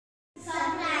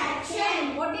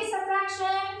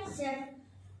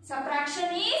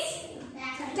Subtraction is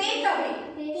take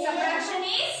away. Subtraction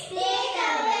is Take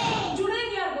away. Today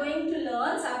we are going to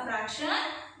learn subtraction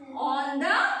on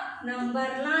the number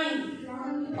line.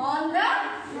 On the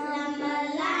Number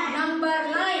line. number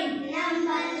line.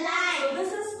 Number line. So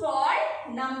this is called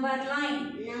number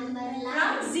line. Number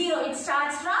From 0. It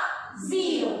starts from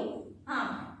 0.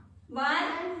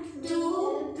 1,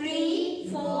 2, 3,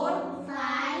 4,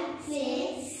 5,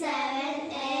 6,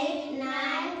 7, 8,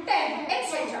 9, 10,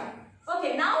 etc.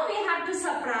 Okay, now we have to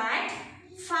subtract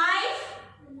 5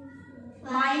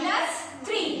 minus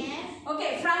 3.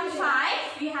 Okay, from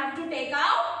 5 we have to take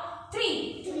out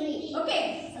 3. 3.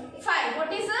 Okay, 5.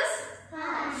 What is this? 5.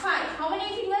 5. How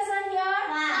many fingers are here?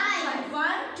 5.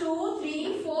 1, 2,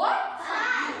 3, 4, 5.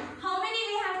 5. How many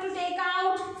we have to take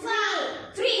out?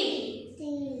 3.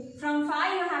 From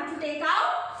 5 you have to take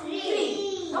out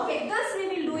 3. Okay, this we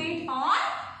will do it on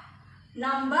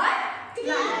number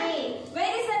line.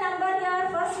 Where is the number here?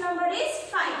 First number is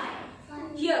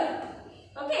 5. Here.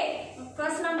 Okay.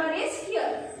 First number is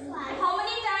here. How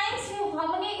many times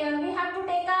we have to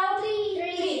take out?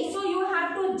 3. So you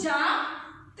have to jump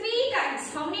 3 times.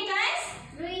 How many times?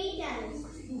 3 times.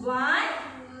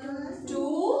 1,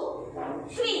 2,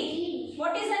 3.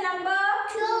 What is the number?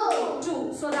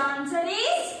 2. So the answer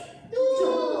is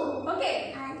 2.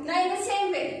 Okay. Now in the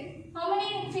same way, how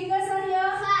many fingers are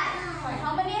here? 5.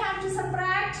 How many have to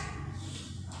subtract?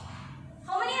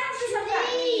 How many have to subtract?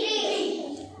 3.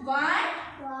 1,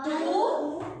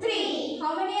 2, 3.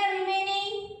 How many are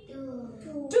remaining?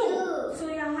 2. So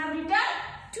you have written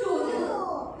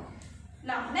 2.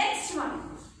 Now next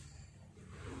one.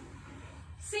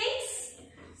 6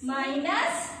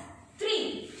 minus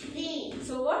 3.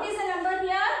 So what is the number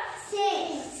here?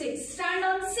 6. Stand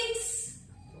on 6.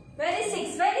 Where is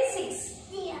 6? Where is 6?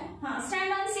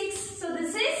 Stand on 6. So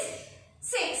this is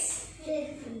 6.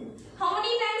 How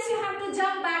many times you have to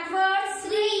jump backwards?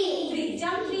 3.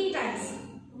 Jump 3 times.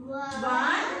 1,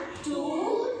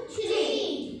 2,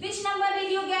 3. Which number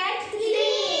did you get? 3.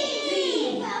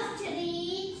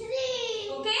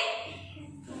 Okay?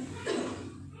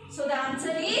 So the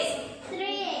answer is 3.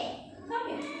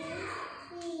 Okay.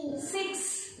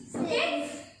 6. Okay?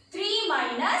 3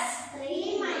 minus